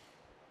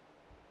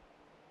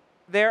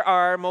 There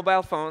are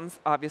mobile phones,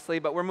 obviously,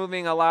 but we're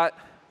moving a lot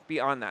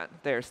beyond that.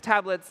 There's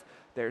tablets,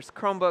 there's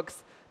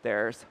Chromebooks,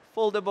 there's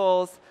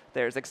foldables,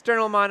 there's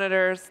external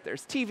monitors,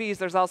 there's TVs,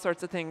 there's all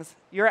sorts of things.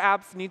 Your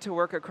apps need to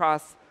work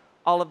across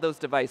all of those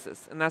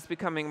devices, and that's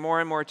becoming more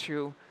and more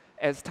true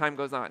as time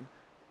goes on.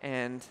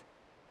 And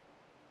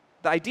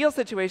the ideal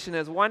situation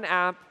is one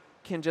app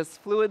can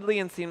just fluidly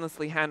and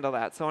seamlessly handle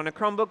that. So on a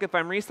Chromebook, if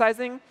I'm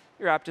resizing,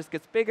 your app just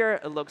gets bigger,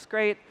 it looks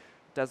great,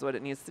 does what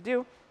it needs to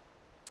do.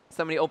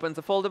 Somebody opens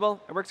a foldable,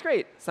 it works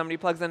great. Somebody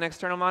plugs in an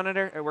external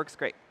monitor, it works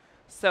great.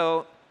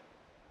 So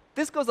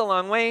This goes a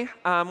long way.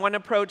 One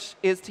approach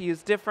is to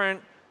use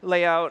different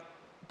layout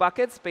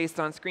buckets based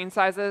on screen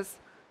sizes.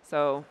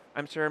 So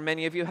I'm sure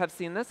many of you have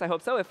seen this. I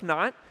hope so. If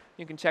not,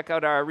 you can check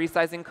out our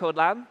resizing code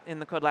lab in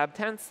the code lab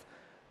tents.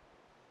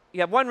 You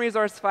have one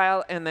resource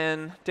file and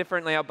then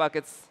different layout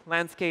buckets,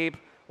 landscape,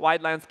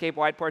 wide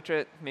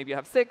portrait. Maybe you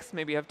have 6,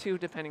 maybe you have 2,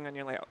 depending on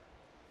your layout.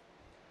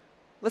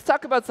 Let's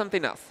talk about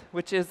something else,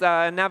 which is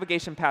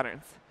navigation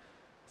patterns.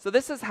 So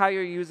this is how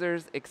your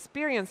users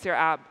experience your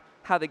app,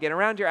 how they get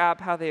around your app,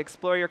 how they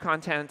explore your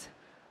content.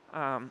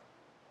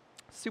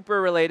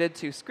 Super related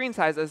to screen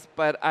sizes,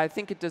 but I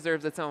think it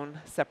deserves its own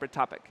separate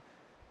topic.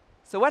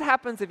 So what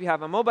happens if you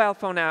have a mobile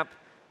phone app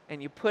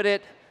and you put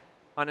it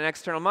on an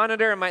external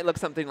monitor? It might look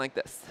something like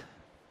this.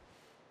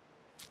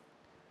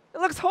 It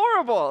looks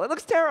horrible. It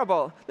looks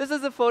terrible. This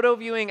is a photo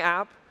viewing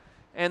app.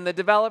 And the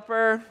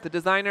developer, the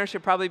designer,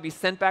 should probably be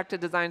sent back to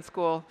design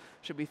school,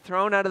 should be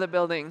thrown out of the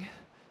building.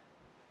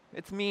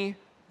 It's me,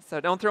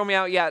 so don't throw me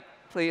out yet,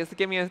 please.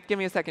 Give me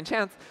a second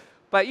chance.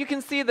 But you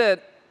can see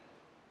that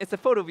it's a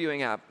photo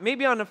viewing app.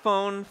 Maybe on a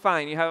phone,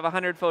 fine. You have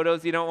 100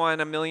 photos. You don't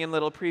want a million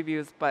little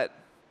previews. But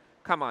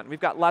come on, we've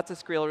got lots of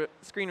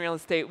screen real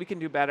estate. We can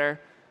do better.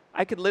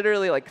 I could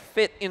literally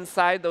fit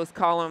inside those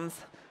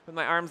columns with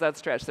my arms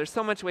outstretched. There's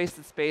so much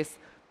wasted space.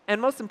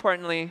 And most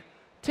importantly,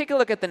 take a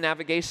look at the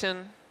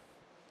navigation.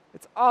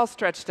 It's all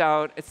stretched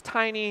out. It's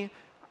tiny.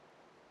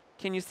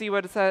 Can you see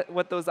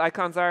what those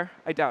icons are?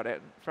 I doubt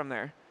it from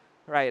there.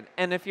 Right.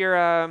 And if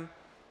you're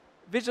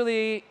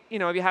visually,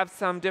 if you have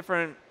some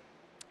different,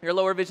 you're a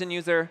lower vision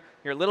user,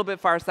 you're a little bit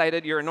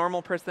farsighted, you're a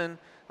normal person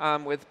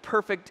with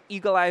perfect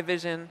eagle eye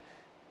vision,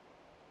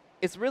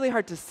 it's really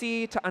hard to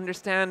see, to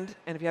understand,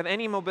 and if you have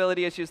any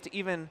mobility issues, to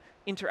even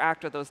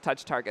interact with those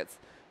touch targets.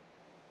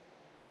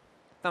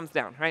 Thumbs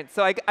down, right?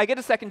 So I get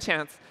a second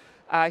chance.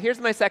 Here's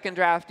my second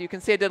draft. You can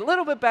see I did a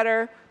little bit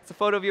better. It's a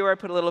photo viewer. I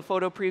put a little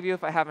photo preview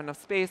if I have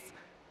enough space.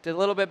 Did a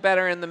little bit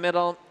better in the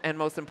middle. And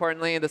most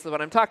importantly, this is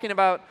what I'm talking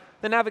about,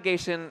 the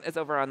navigation is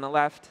over on the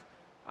left.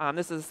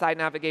 This is a side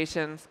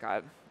navigation. It's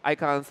got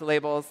icons,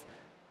 labels.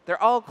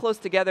 They're all close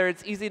together.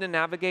 It's easy to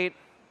navigate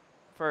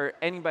for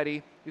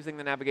anybody using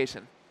the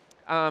navigation.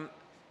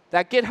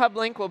 That GitHub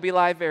link will be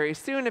live very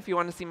soon. If you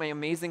want to see my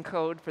amazing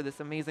code for this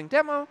amazing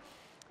demo,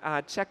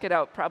 check it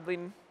out probably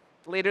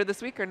later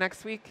this week or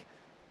next week.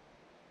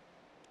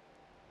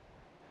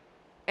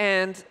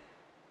 And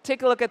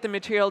take a look at the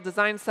material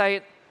design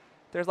site.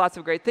 There's lots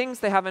of great things.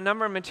 They have a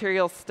number of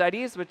material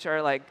studies, which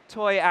are like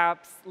toy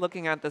apps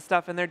looking at the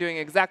stuff, and they're doing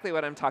exactly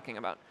what I'm talking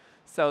about.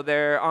 So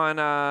they're on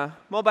a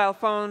mobile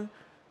phone.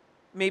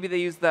 Maybe they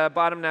use the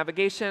bottom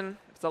navigation.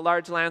 It's a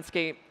large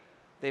landscape.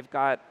 They've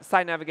got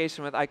side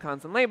navigation with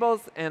icons and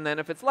labels. And then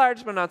if it's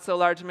large but not so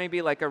large,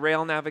 maybe like a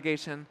rail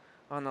navigation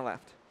on the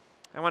left.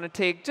 I want to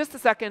take just a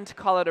second to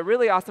call out a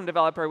really awesome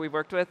developer we've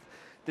worked with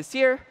this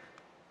year,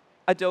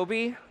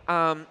 Adobe.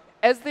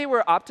 As they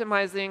were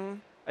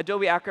optimizing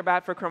Adobe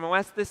Acrobat for Chrome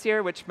OS this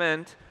year, which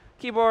meant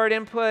keyboard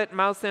input,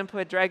 mouse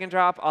input, drag and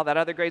drop, all that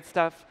other great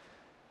stuff,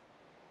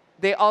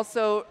 they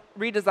also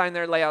redesigned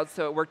their layout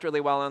so it worked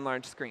really well on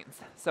large screens.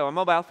 So a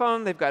mobile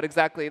phone, they've got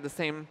exactly the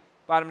same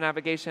bottom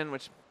navigation,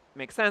 which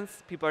makes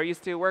sense. People are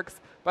used to, works.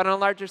 But on a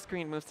larger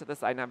screen, moves to the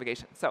side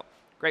navigation. So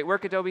great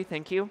work, Adobe.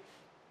 Thank you.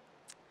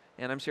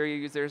 And I'm sure your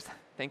users,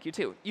 thank you,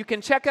 too. You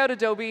can check out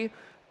Adobe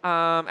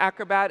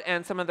Acrobat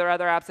and some of their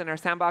other apps in our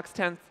sandbox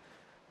tent,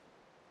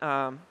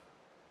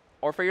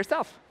 or for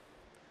yourself.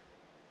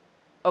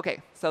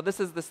 OK, so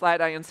this is the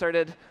slide I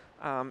inserted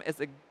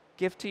as a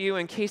gift to you.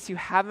 In case you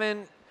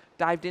haven't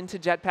dived into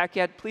Jetpack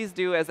yet, please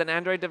do. As an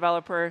Android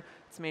developer,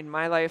 it's made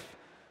my life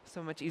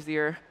so much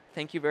easier.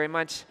 Thank you very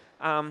much.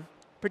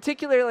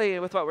 Particularly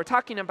with what we're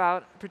talking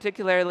about,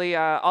 particularly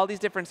all these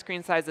different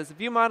screen sizes.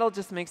 View model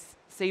just makes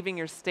saving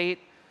your state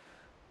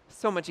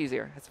so much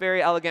easier. It's a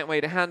very elegant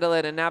way to handle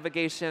it, and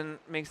navigation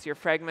makes your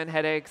fragment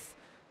headaches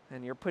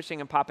and your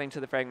pushing and popping to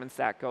the fragment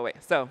stack go away.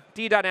 So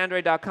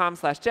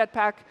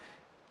d.android.com/jetpack.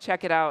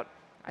 Check it out.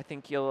 I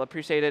think you'll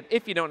appreciate it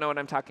if you don't know what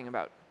I'm talking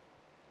about.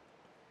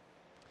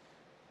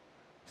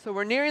 So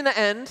we're nearing the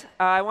end.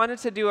 I wanted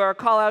to do our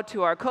call out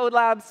to our code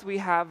labs. We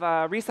have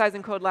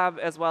resizing code lab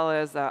as well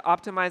as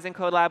optimizing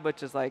code lab,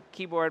 which is like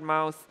keyboard,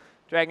 mouse,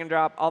 drag and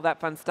drop, all that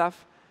fun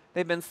stuff.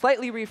 They've been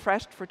slightly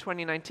refreshed for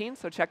 2019,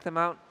 so check them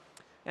out.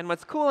 And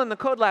what's cool in the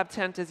code lab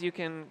tent is you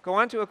can go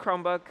onto a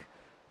Chromebook,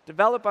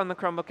 develop on the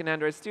Chromebook in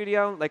Android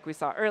Studio, like we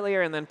saw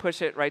earlier, and then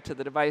push it right to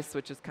the device,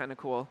 which is kind of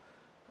cool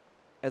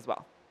as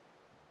well.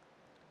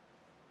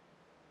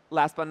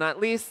 Last but not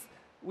least,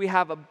 we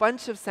have a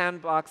bunch of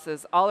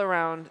sandboxes all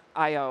around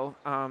I/O.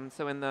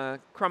 So in the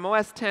Chrome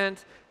OS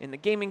tent, in the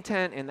gaming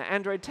tent, in the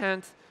Android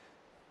tent.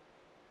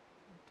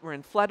 We're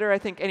in Flutter, I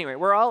think. Anyway,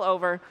 we're all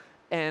over.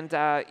 And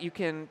you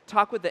can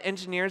talk with the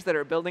engineers that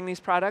are building these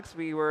products.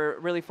 We were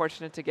really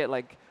fortunate to get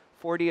like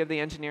 40 of the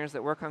engineers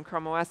that work on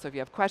Chrome OS. So if you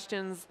have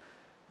questions,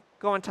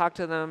 go and talk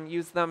to them,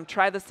 use them,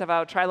 try this stuff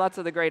out, try lots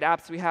of the great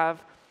apps we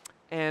have.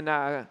 And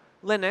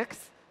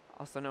Linux,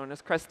 also known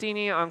as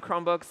Crostini on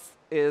Chromebooks,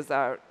 is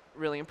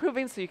really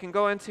improving. So you can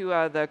go into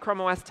the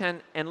Chrome OS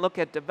 10 and look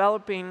at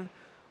developing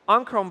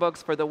on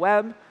Chromebooks for the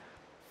web,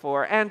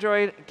 for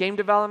Android, game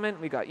development.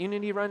 We got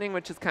Unity running,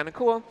 which is kind of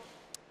cool.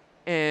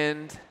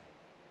 And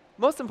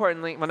most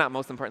importantly, well, not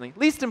most importantly,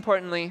 least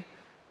importantly,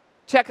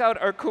 check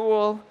out our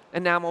cool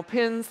enamel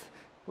pins.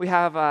 We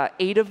have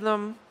 8 of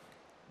them.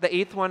 The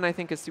 8th one, I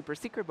think, is super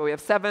secret, but we have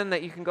 7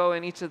 that you can go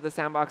in each of the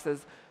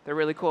sandboxes. They're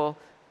really cool.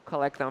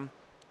 Collect them.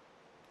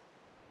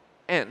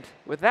 And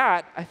with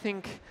that, I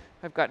think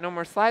I've got no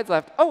more slides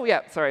left. Oh,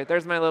 yeah, sorry.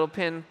 There's my little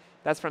pin.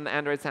 That's from the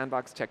Android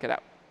sandbox. Check it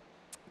out.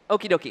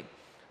 Okie dokie.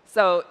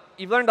 So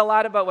you've learned a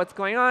lot about what's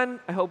going on.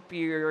 I hope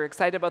you're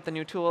excited about the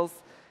new tools,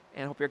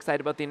 and I hope you're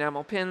excited about the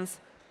enamel pins.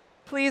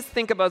 Please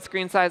think about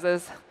screen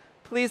sizes.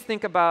 Please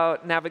think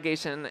about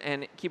navigation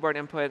and keyboard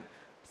input.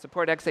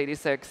 Support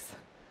x86.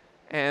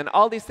 And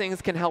all these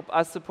things can help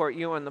us support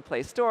you on the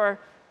Play Store.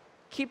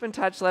 Keep in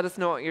touch. Let us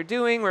know what you're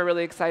doing. We're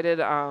really excited,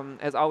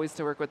 as always,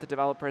 to work with the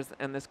developers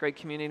and this great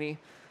community.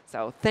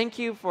 So thank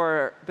you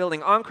for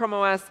building on Chrome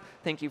OS.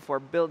 Thank you for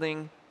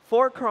building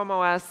for Chrome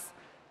OS.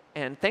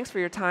 And thanks for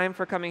your time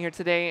for coming here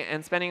today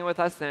and spending it with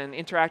us and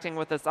interacting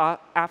with us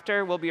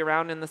after. We'll be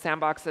around in the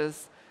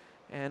sandboxes.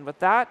 And with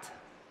that,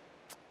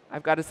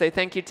 I've got to say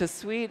thank you to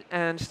Sweet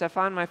and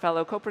Stefan, my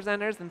fellow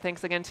co-presenters. And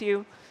thanks again to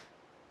you.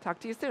 Talk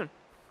to you soon.